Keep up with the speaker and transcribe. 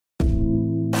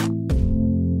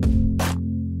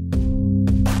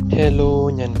Hello,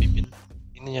 ഞാൻ ബിപിൻ.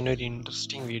 ഇന്ന് ഞാനൊരു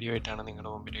ഇൻട്രസ്റ്റിംഗ് വീഡിയോ ആയിട്ടാണ് നിങ്ങളുടെ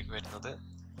മുമ്പിലേക്ക് വരുന്നത്.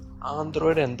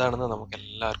 ആൻഡ്രോയിഡ് എന്താണെന്ന് നമുക്ക്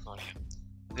എല്ലാവർക്കും അറിയാം.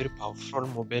 ഇതൊരു പവർഫുൾ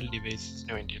മൊബൈൽ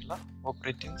ഡിവൈസസിന് വേണ്ടിയിട്ടുള്ള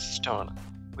ഓപ്പറേറ്റിംഗ് സിസ്റ്റമാണ്.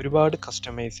 ഒരുപാട്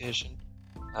കസ്റ്റമൈസേഷൻ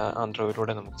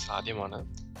ആൻഡ്രോയിഡിലൂടെ നമുക്ക് സാധ്യമാണ്.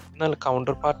 എന്നാൽ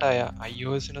കൗണ്ടർ പാർട്ടായ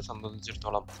iOSനെ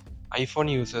സംബന്ധിച്ചിടത്തോളം ഐഫോൺ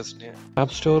യൂസേഴ്സിന്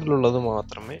ആപ്പ് സ്റ്റോറിലുള്ളത്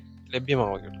മാത്രമേ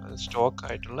ലഭ്യമാവുകയുള്ളൂ. അത് സ്റ്റോക്ക്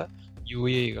ആയിട്ടുള്ള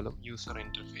UIകളും യൂസർ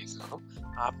ഇൻ്റർഫേസുകളും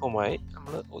ആപ്പുമായി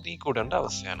നമ്മൾ ഒതുങ്ങിക്കൂടേണ്ട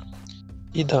അവസ്ഥയാണ്.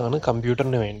 ഇതാണ്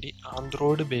കമ്പ്യൂട്ടറിന് വേണ്ടി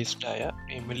ആൻഡ്രോയിഡ് ബേസ്ഡ് ആയ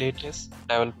എമുലേറ്റേഴ്സ്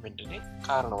ഡെവലപ്മെൻറ്റിന്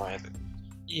കാരണമായത്.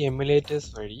 ഈ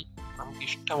എമുലേറ്റേഴ്സ് വഴി നമുക്ക്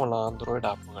ഇഷ്ടമുള്ള ആൻഡ്രോയിഡ്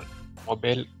ആപ്പുകൾ,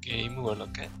 മൊബൈൽ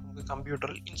ഗെയിമുകളൊക്കെ നമുക്ക്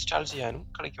കമ്പ്യൂട്ടറിൽ ഇൻസ്റ്റാൾ ചെയ്യാനും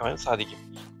കളിക്കുവാനും സാധിക്കും.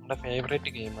 നമ്മുടെ ഫേവറേറ്റ്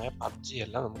ഗെയിമായ PUBG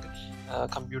എല്ലാം നമുക്ക്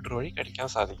കമ്പ്യൂട്ടർ വഴി കളിക്കാൻ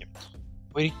സാധിക്കും.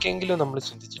 ഒരിക്കലെങ്കിലും നമ്മൾ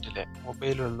ചിന്തിച്ചിട്ടില്ലേ,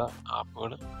 മൊബൈലിലുള്ള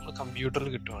ആപ്പുകൾ നമ്മൾ കമ്പ്യൂട്ടറിൽ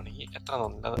കിട്ടുവാണെങ്കിൽ എത്ര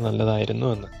നല്ലതായിരുന്നു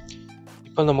എന്ന്.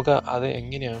 ഇപ്പം നമുക്ക് അത്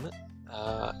എങ്ങനെയാണ്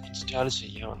ഇൻസ്റ്റാൾ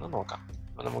ചെയ്യാമെന്ന് നോക്കാം.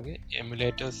 അപ്പോൾ നമുക്ക്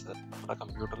എമുലേറ്റേഴ്സ് നമ്മുടെ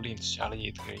കമ്പ്യൂട്ടറിൽ ഇൻസ്റ്റാൾ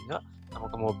ചെയ്ത് കഴിഞ്ഞാൽ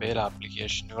നമുക്ക് മൊബൈൽ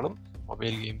ആപ്ലിക്കേഷനുകളും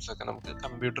മൊബൈൽ ഗെയിംസൊക്കെ നമുക്ക്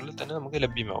കമ്പ്യൂട്ടറിൽ തന്നെ നമുക്ക്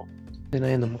ലഭ്യമാവും.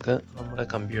 ഇതിനായി നമുക്ക് നമ്മുടെ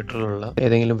കമ്പ്യൂട്ടറിലുള്ള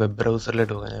ഏതെങ്കിലും വെബ്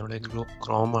ബ്രൗസറിലിട്ട് പോകാൻ, നമ്മുടെ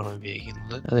ക്രോമാണ്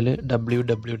ഉപയോഗിക്കുന്നത്. അതിൽ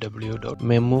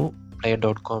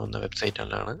www.memuplay.com എന്ന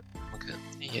വെബ്സൈറ്റിലാണ് നമുക്ക്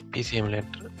ഈ PC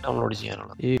എമുലേറ്റർ ഡൗൺലോഡ്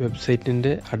ചെയ്യാനുള്ളത്. ഈ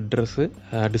വെബ്സൈറ്റിൻ്റെ അഡ്രസ്സ്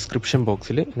ഡിസ്ക്രിപ്ഷൻ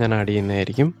ബോക്സിൽ ഞാൻ ആഡ്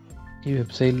ചെയ്യുന്നതായിരിക്കും. ഈ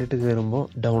വെബ്സൈറ്റിലിട്ട് കയറുമ്പോൾ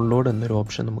ഡൗൺലോഡ് എന്നൊരു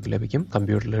ഓപ്ഷൻ നമുക്ക് ലഭിക്കും.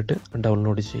 കമ്പ്യൂട്ടറിലിട്ട്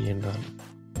ഡൗൺലോഡ് ചെയ്യേണ്ടതാണ്.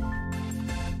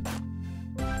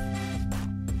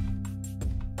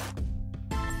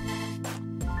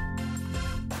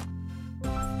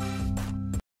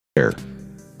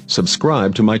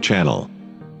 Subscribe to my channel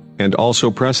and also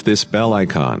press this bell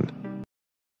icon.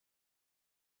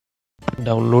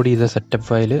 Download ചെയ്ത സെറ്റപ്പ്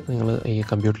ഫയൽ നിങ്ങൾ ഈ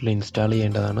കമ്പ്യൂട്ടറിൽ ഇൻസ്റ്റാൾ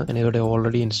ചെയ്യേണ്ടതാണ്. ഞാനിവിടെ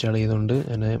ഓൾറെഡി ഇൻസ്റ്റാൾ ചെയ്തുകൊണ്ട്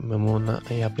ഞാൻ മെമോ എന്ന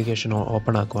ഈ ആപ്ലിക്കേഷൻ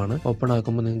ഓപ്പൺ ആക്കുവാണ്. ഓപ്പൺ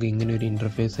ആക്കുമ്പോൾ നിങ്ങൾക്ക് ഇങ്ങനെ ഒരു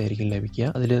ഇൻ്റർഫേസ് ആയിരിക്കും ലഭിക്കുക.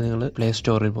 അതിൽ നിങ്ങൾ പ്ലേ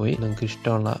സ്റ്റോറിൽ പോയി നിങ്ങൾക്ക്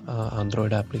ഇഷ്ടമുള്ള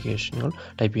ആൻഡ്രോയിഡ് ആപ്ലിക്കേഷനുകൾ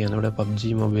ടൈപ്പ് ചെയ്യാം. ഇവിടെ PUBG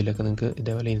മൊബൈലൊക്കെ നിങ്ങൾക്ക്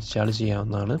ഇതേപോലെ ഇൻസ്റ്റാൾ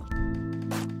ചെയ്യാവുന്നതാണ്.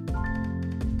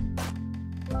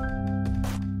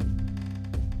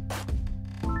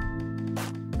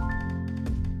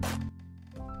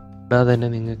 കൂടാതെ തന്നെ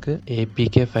നിങ്ങൾക്ക്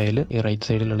APK ഫയൽ ഈ റൈറ്റ്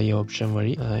സൈഡിലുള്ള ഈ ഓപ്ഷൻ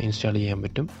വഴി ഇൻസ്റ്റാൾ ചെയ്യാൻ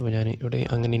പറ്റും. അപ്പോൾ ഞാൻ ഇവിടെ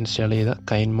അങ്ങനെ ഇൻസ്റ്റാൾ ചെയ്ത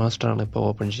KineMasterആണ് ഇപ്പോൾ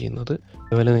ഓപ്പൺ ചെയ്യുന്നത്.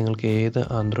 ഇതുപോലെ നിങ്ങൾക്ക് ഏത്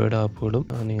ആൻഡ്രോയിഡ് ആപ്പുകളും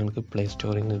നിങ്ങൾക്ക് പ്ലേ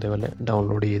സ്റ്റോറിൽ നിന്ന് ഇതേപോലെ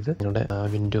ഡൗൺലോഡ് ചെയ്ത് നിങ്ങളുടെ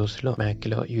വിൻഡോസിലോ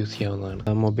മാക്കിലോ യൂസ് ചെയ്യാവുന്നതാണ്.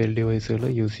 മൊബൈൽ ഡിവൈസുകൾ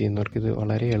യൂസ് ചെയ്യുന്നവർക്ക് ഇത്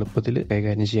വളരെ എളുപ്പത്തിൽ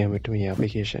കൈകാര്യം ചെയ്യാൻ പറ്റും ഈ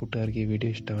ആപ്ലിക്കേഷൻ. കൂട്ടുകാർക്ക് ഈ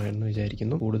വീഡിയോ ഇഷ്ടമായെന്ന്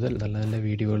വിചാരിക്കുന്നു. കൂടുതൽ നല്ല നല്ല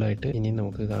വീഡിയോകളായിട്ട് ഇനി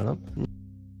നമുക്ക് കാണാം.